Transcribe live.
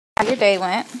How your day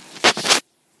went,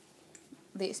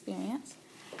 the experience.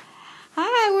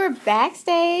 Hi, we're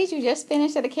backstage. We just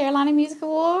finished at the Carolina Music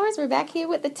Awards. We're back here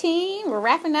with the team. We're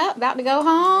wrapping up, about to go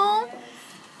home.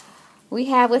 We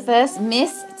have with us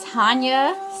Miss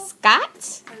Tanya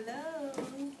Scott. Hello.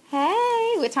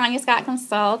 Hey, with Tanya Scott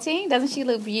Consulting. Doesn't she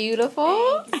look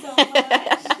beautiful? Thank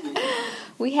you so much.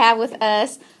 We have with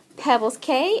us Pebbles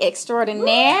K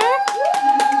Extraordinaire,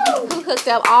 who hooked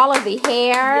up all of the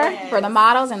hair for the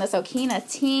models and the Shekina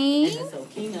team. And the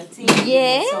Shekina team.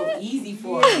 Yeah. It's so easy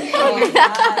for us. Oh my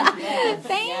God. Yes.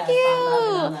 Thank yes, you.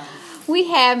 I love it. We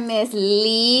have Miss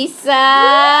Lisa,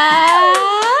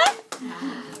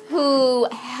 who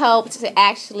helped to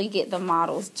actually get the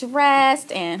models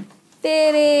dressed and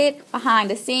fitted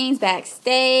behind the scenes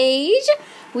backstage.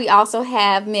 We also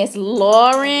have Miss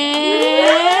Lauren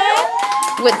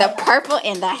with the purple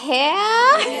in the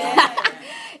hair.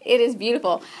 It is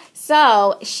beautiful.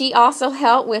 So she also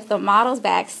helped with the models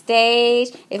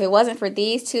backstage. If it wasn't for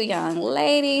these two young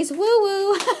ladies,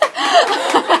 woo-woo.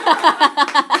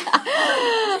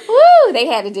 Woo, they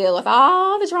had to deal with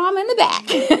all the drama in the back.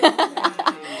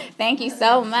 Thank you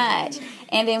so much.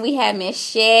 And then we have Miss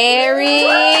Sherry.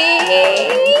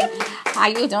 How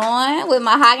you doing with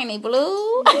Mahogany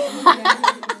Blue?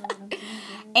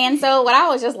 And so what I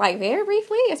was just like, very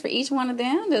briefly, is for each one of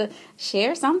them to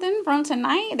share something from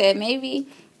tonight that maybe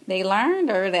they learned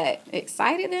or that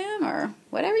excited them or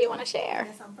whatever you want to share.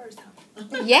 Yes, I'm first.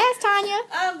 Yes,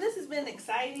 Tanya. This has been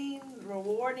exciting,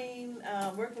 rewarding,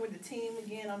 working with the team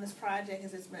again on this project.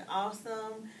 It's been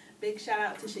awesome. Big shout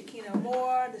out to Shekina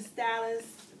Moore, the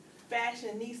stylist,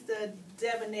 fashionista,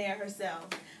 debonair herself.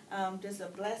 Just a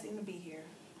blessing to be here.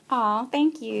 Oh,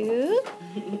 thank you.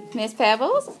 Miss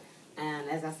Pebbles? And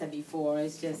as I said before,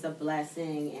 it's just a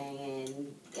blessing,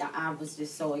 and I was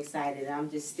just so excited. I'm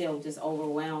just still just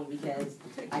overwhelmed because,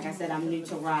 like I said, I'm new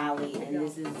to Raleigh, and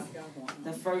this is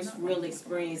the first real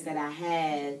experience that I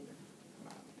had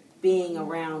being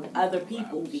around other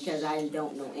people because I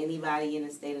don't know anybody in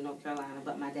the state of North Carolina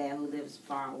but my dad who lives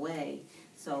far away.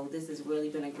 So this has really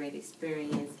been a great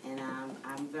experience, and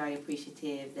I'm very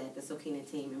appreciative that the Shekina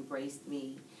team embraced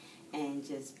me and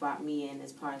just brought me in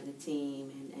as part of the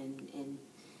team and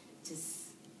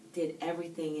just did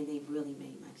everything, and they really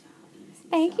made my job easy.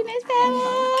 Thank So you, Miss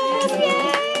Pebbles.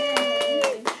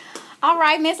 Yay. All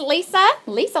right, Miss Lisa.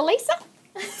 Lisa.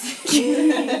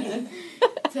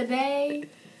 Today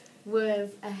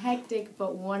was a hectic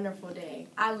but wonderful day.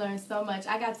 I learned so much.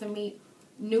 I got to meet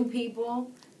new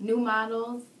people, new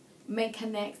models, make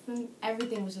connections.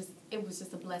 Everything was just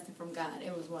a blessing from God.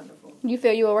 It was wonderful. You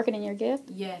feel you were working in your gift?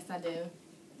 Yes, I do.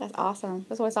 That's awesome.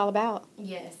 That's what it's all about.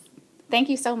 Yes. Thank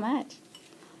you so much.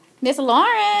 Miss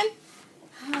Lauren.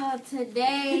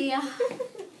 Today,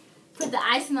 put the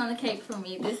icing on the cake for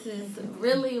me. This is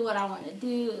really what I want to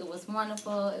do. It was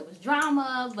wonderful. It was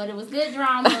drama, but it was good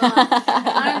drama.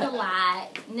 Learned a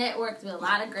lot. Networked with a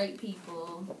lot of great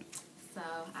people. So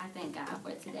I thank God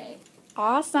for today.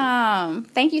 Awesome.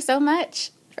 Thank you so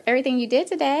much for everything you did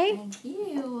today. Thank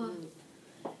you.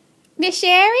 Miss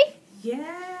Sherry?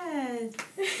 Yes.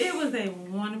 It was a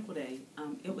wonderful day.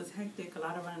 It was hectic, a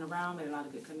lot of running around, made a lot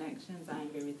of good connections. I am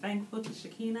very thankful to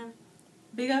Shekina.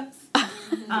 Big ups.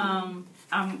 I'm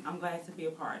glad to be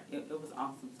a part. It was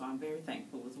awesome, so I'm very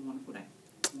thankful. It was a wonderful day.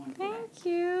 Thank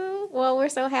you. Well, we're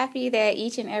so happy that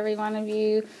each and every one of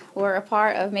you were a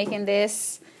part of making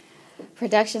this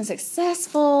production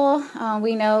successful.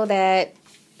 We know that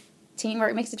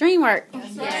teamwork makes the dream work.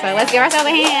 Yes. So let's give ourselves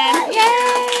a hand. Yay!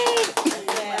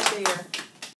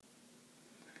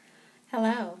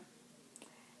 Hello.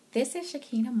 This is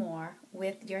Shekina Moore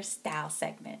with your style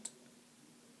segment.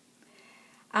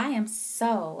 I am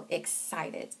so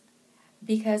excited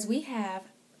because we have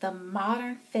the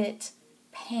Modern Fit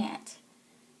pant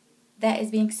that is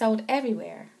being sold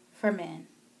everywhere for men.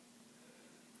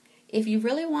 If you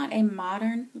really want a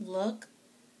modern look,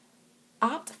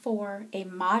 opt for a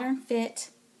Modern Fit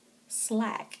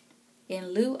slack in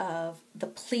lieu of the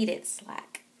pleated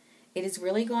slack. It is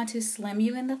really going to slim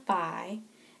you in the thigh,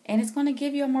 and it's going to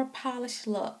give you a more polished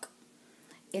look.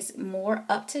 It's more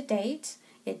up to date.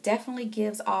 It definitely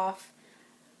gives off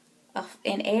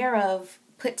an air of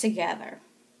put together.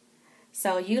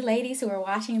 So you ladies who are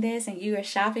watching this and you are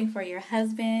shopping for your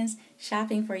husbands,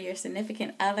 shopping for your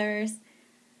significant others,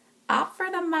 opt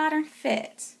for the Modern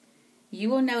Fit. You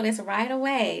will notice right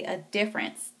away a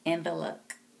difference in the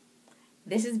look.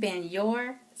 This has been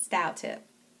your Style Tip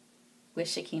with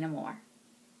Shekina Moore.